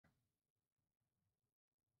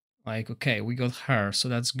Like, okay, we got her, so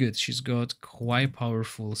that's good. She's got quite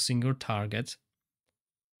powerful single target.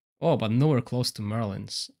 Oh, but nowhere close to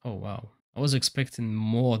Merlin's. Oh, wow. I was expecting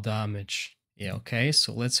more damage. Yeah, okay,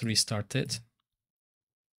 so let's restart it.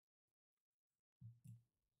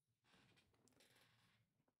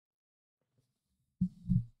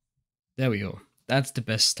 There we go. That's the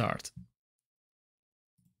best start.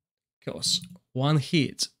 Because one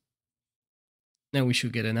hit, now we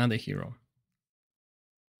should get another hero.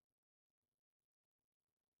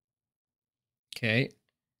 Okay,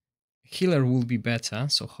 healer will be better,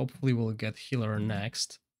 so hopefully we'll get healer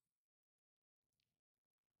next.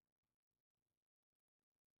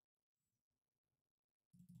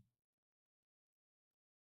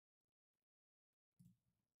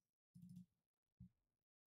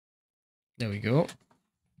 There we go.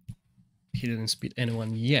 He didn't speed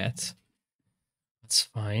anyone yet. That's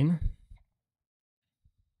fine.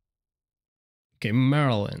 Okay,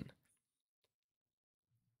 Merlin.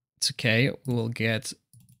 It's okay, we'll get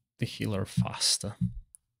the healer faster.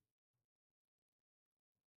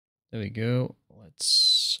 There we go.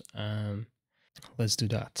 Let's do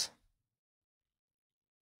that.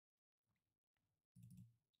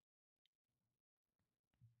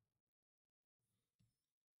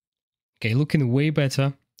 Okay, looking way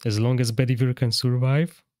better as long as Bedivere can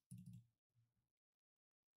survive.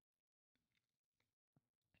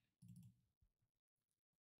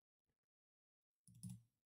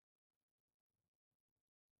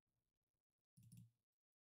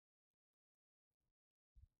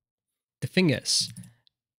 The thing is,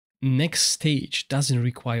 next stage doesn't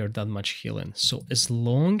require that much healing. So as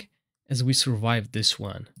long as we survive this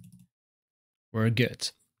one, we're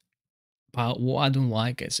good. But what I don't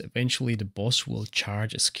like is eventually the boss will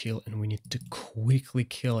charge a skill and we need to quickly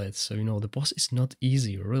kill it. So, you know, the boss is not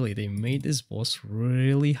easy, really. They made this boss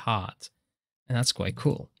really hard. And that's quite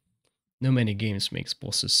cool. No many games makes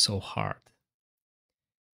bosses so hard.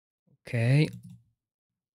 Okay.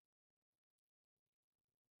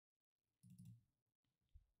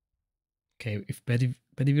 Okay, if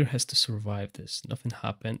Bedivere has to survive this, nothing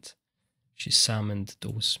happened. She summoned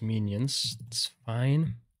those minions. It's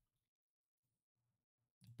fine.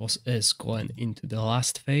 The boss is going into the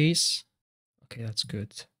last phase. Okay, that's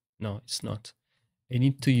good. No, it's not. I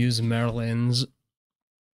need to use Merlin's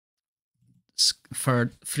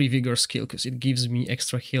third 3 vigor skill because it gives me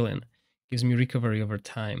extra healing, gives me recovery over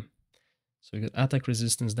time. So we got attack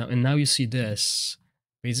resistance now, and now you see this.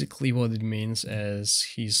 Basically, what it means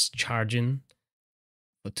is he's charging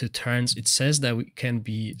for 2 turns. It says that we can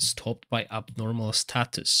be stopped by abnormal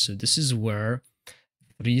status. So this is where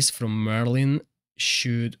freeze from Merlin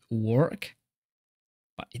should work,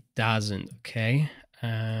 but it doesn't. Okay.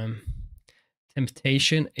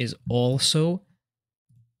 Temptation is also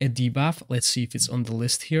a debuff. Let's see if it's on the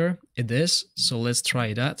list here. It is, so let's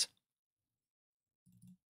try that.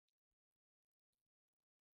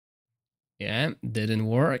 Yeah, didn't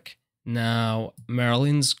work. Now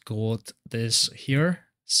Merlin's got this here,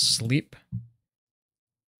 sleep.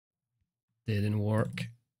 Didn't work.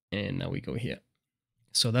 And now we go here.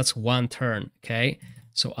 So that's 1 turn, okay?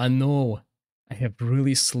 So I know I have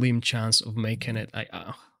really slim chance of making it.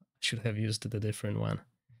 I should have used the different one.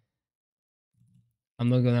 I'm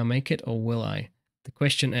not gonna make it, or will I? The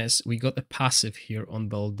question is, we got a passive here on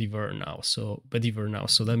Bedivere now, so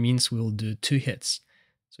that means we'll do 2 hits.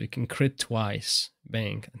 So you can crit twice,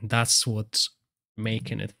 bang, and that's what's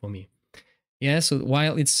making it for me. Yeah, so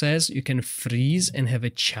while it says you can freeze and have a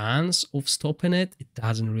chance of stopping it, it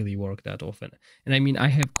doesn't really work that often. And I mean, I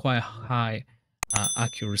have quite high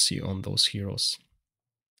accuracy on those heroes.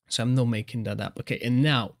 So I'm not making that up. Okay, and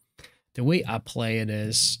now, the way I play it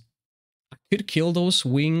is, I could kill those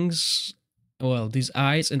wings, well, these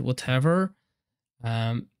eyes and whatever,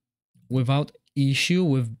 without issue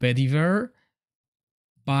with Bedivere,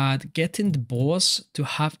 but getting the boss to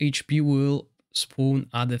half HP will spawn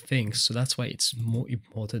other things, so that's why it's more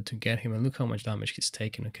important to get him. And look how much damage he's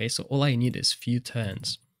taken. Okay, so all I need is few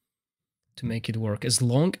turns to make it work, as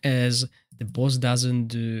long as the boss doesn't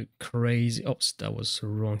do crazy. Oops, that was the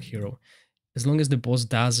wrong hero. As long as the boss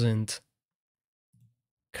doesn't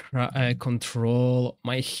control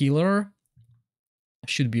my healer, I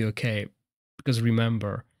should be okay. Because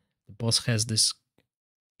remember, the boss has this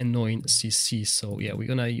annoying CC, so yeah, we're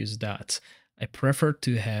gonna use that. I prefer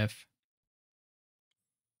to have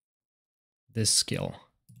this skill,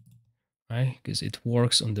 right? Because it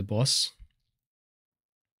works on the boss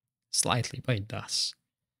slightly, but it does.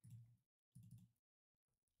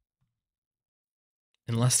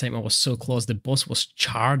 And last time I was so close, the boss was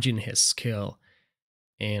charging his skill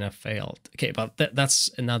and I failed. Okay, but that's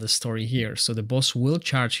another story here. So the boss will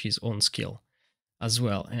charge his own skill as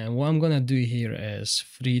well. And what I'm gonna do here is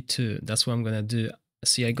 3-2. That's what I'm gonna do.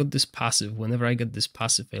 See, I got this passive. Whenever I get this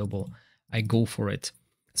passive available, I go for it.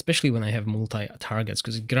 Especially when I have multi-targets,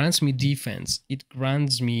 because it grants me defense. It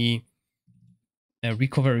grants me a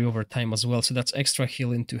recovery over time as well. So that's extra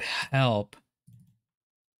healing to help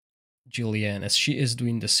Julianne, as she is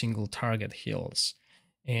doing the single target heals.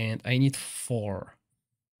 And I need 4.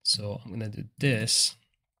 So I'm gonna do this.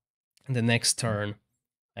 And the next turn,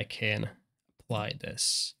 I can apply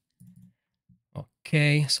this.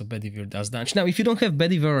 Okay, so Bedivere does damage. Now, if you don't have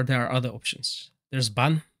Bedivere, there are other options. There's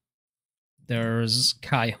Ban. There's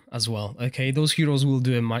Kai as well. Okay, those heroes will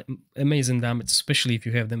do amazing damage, especially if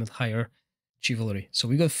you have them at higher chivalry. So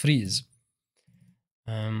we got Freeze.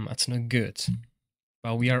 That's not good.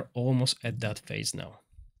 But we are almost at that phase now.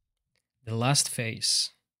 The last phase.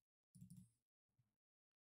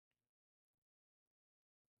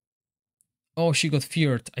 Oh, she got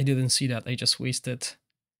feared. I didn't see that. I just wasted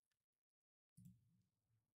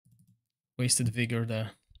vigor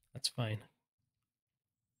there. That's fine.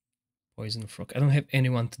 Poison Frog. I don't have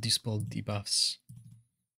anyone to dispel debuffs.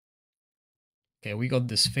 Okay, we got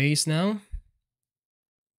this phase now.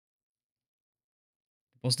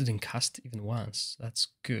 The boss didn't cast even once. That's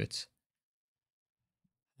good.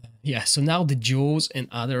 Yeah, so now the jaws and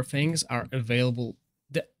other things are available.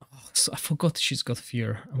 So I forgot she's got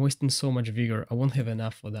fear. I'm wasting so much vigor. I won't have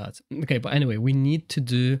enough for that. Okay, but anyway, we need to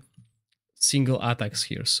do single attacks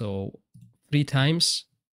here. So 3 times,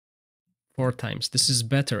 4 times. This is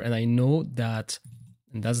better. And I know that,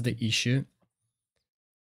 and that's the issue.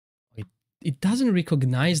 It doesn't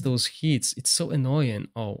recognize those hits. It's so annoying.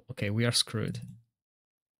 Oh, okay, we are screwed.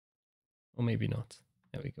 Or maybe not.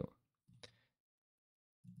 There we go.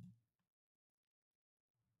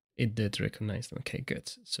 It did recognize them. Okay,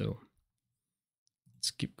 good. So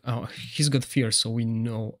let's keep. Oh, he's got fear, so we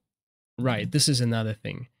know. Right, this is another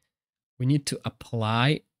thing. We need to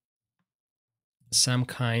apply some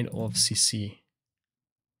kind of CC.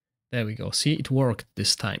 There we go. See, it worked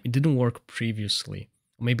this time. It didn't work previously.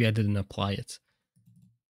 Or maybe I didn't apply it.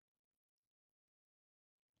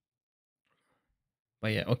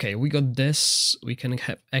 But yeah, okay, we got this. We can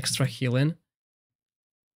have extra healing.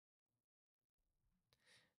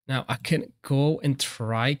 Now I can go and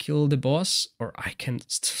try kill the boss, or I can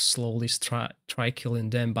slowly try killing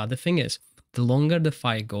them. But the thing is, the longer the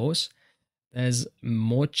fight goes, there's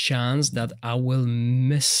more chance that I will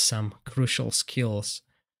miss some crucial skills.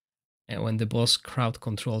 And when the boss crowd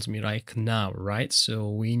controls me right now, right? So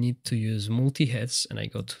we need to use multi-hits, and I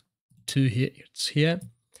got 2 hits here,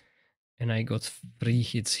 and I got 3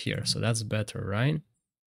 hits here. So that's better, right?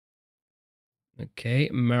 Okay,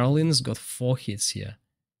 Merlin's got 4 hits here,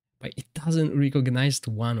 but it doesn't recognize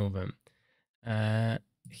one of them.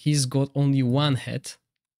 He's got only 1 hit,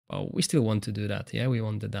 but we still want to do that. Yeah, we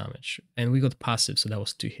want the damage. And we got passive, so that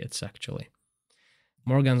was 2 hits actually.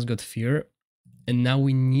 Morgan's got fear, and now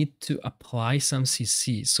we need to apply some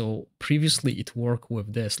CC. So previously it worked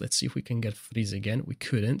with this. Let's see if we can get freeze again. We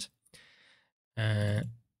couldn't.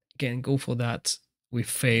 Again, go for that. We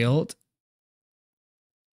failed.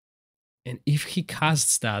 And if he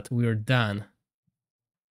casts that, we're done.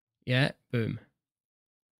 Yeah, boom.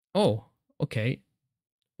 Oh, okay.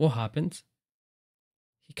 What happened?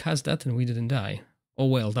 He cast that and we didn't die. Oh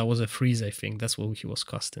well, that was a freeze, I think. That's what he was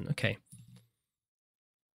casting. Okay.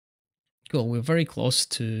 Cool, we're very close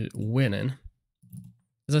to winning.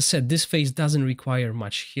 As I said, this phase doesn't require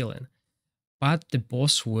much healing. But the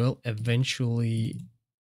boss will eventually...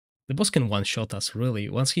 The boss can one-shot us, really,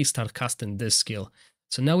 once he starts casting this skill.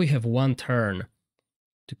 So now we have 1 turn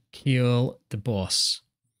to kill the boss.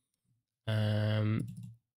 Yeah,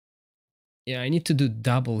 I need to do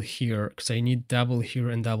double here, because I need double here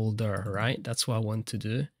and double there, right? That's what I want to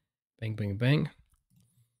do. Bang, bang, bang.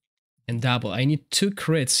 And double. I need 2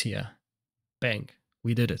 crits here. Bang.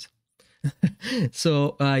 We did it.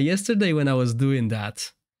 So yesterday when I was doing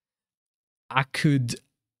that, I could...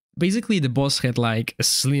 Basically, the boss had like a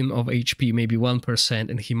slim of HP, maybe 1%,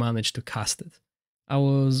 and he managed to cast it. I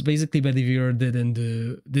was basically Bedivere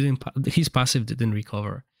his passive didn't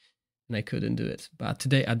recover, and I couldn't do it. But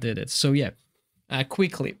today I did it. So yeah,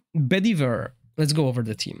 quickly, Bedivere. Let's go over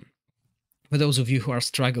the team. For those of you who are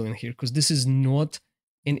struggling here, because this is not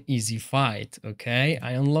an easy fight. Okay,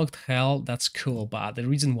 I unlocked Hell. That's cool, but the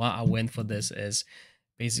reason why I went for this is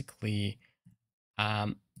basically,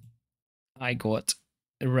 I got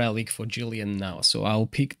a relic for Jillian now, so I'll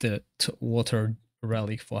pick the water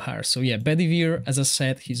relic for her. So yeah, Bedivere, as I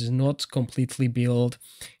said, he's not completely built.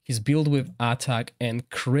 He's built with attack and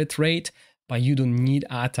crit rate, but you don't need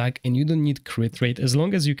attack and you don't need crit rate. As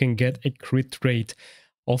long as you can get a crit rate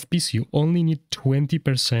of peace, you only need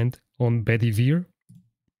 20% on Bedivere.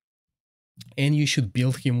 And you should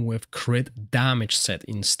build him with crit damage set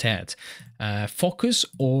instead. Focus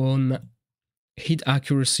on hit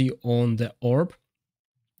accuracy on the orb.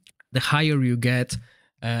 The higher you get,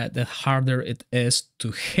 the harder it is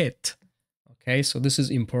to hit. Okay, so this is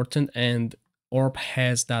important, and orb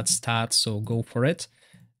has that stat, so go for it.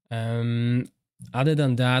 Other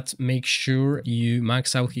than that, make sure you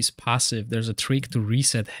max out his passive. There's a trick to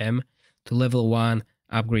reset him to level 1,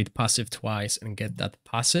 upgrade passive twice, and get that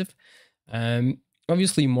passive.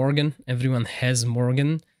 Obviously Morgan, everyone has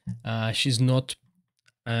Morgan. She's not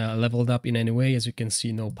leveled up in any way. As you can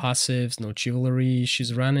see, no passives, no chivalry.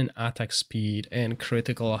 She's running attack speed and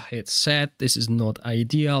critical hit set. This is not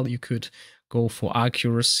ideal. You could go for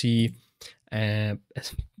accuracy,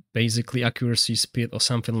 basically accuracy speed or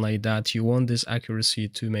something like that. You want this accuracy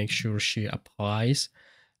to make sure she applies.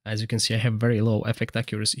 As you can see, I have very low effect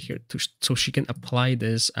accuracy here, so she can apply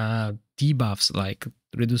this debuffs like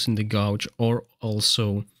reducing the gouge, or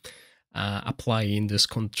also applying this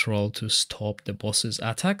control to stop the boss's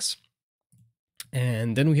attacks.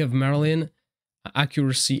 And then we have Marilyn,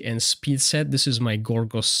 accuracy and speed set. This is my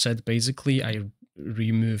Gorgos set. Basically, I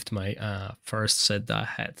removed my first set that I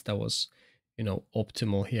had. That was, you know,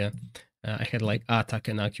 optimal here. I had like attack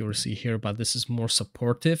and accuracy here, but this is more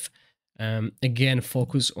supportive. Again,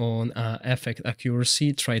 focus on effect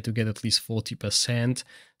accuracy. Try to get at least 40%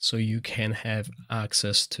 so you can have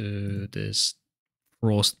access to this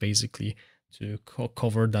frost, basically, to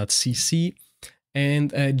cover that CC.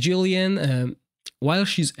 And Jillian, while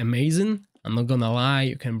she's amazing, I'm not gonna lie,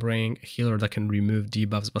 you can bring a healer that can remove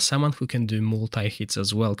debuffs, but someone who can do multi-hits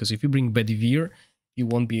as well, because if you bring Bedivere, you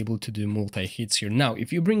won't be able to do multi-hits here. Now,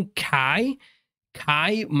 if you bring Kai,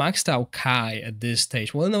 maxed out Kai at this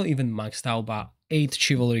stage, well, not even maxed out, but 8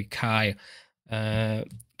 chivalry Kai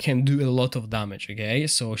can do a lot of damage, okay?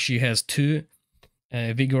 So she has 2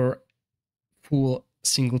 vigor, full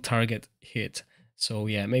single target hit. So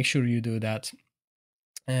yeah, make sure you do that.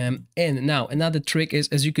 And now another trick is,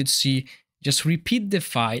 as you could see, just repeat the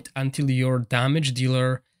fight until your damage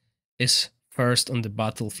dealer is first on the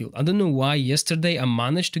battlefield. I don't know why yesterday I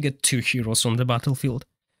managed to get 2 heroes on the battlefield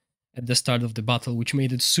at the start of the battle, which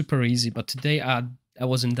made it super easy, but today I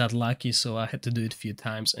wasn't that lucky, so I had to do it a few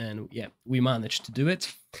times, and yeah, we managed to do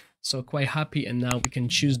it. So quite happy, and now we can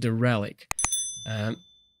choose the relic.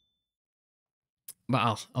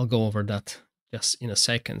 But I'll go over that just in a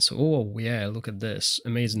second. So, oh yeah, look at this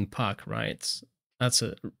amazing pack, right? That's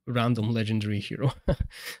a random legendary hero.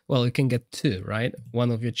 Well, you can get 2, right?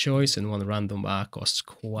 One of your choice and one random, costs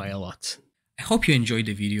quite a lot. I hope you enjoyed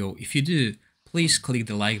the video. If you do, please click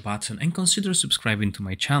the like button and consider subscribing to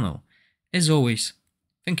my channel. As always,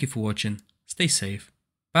 thank you for watching, stay safe,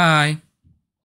 bye!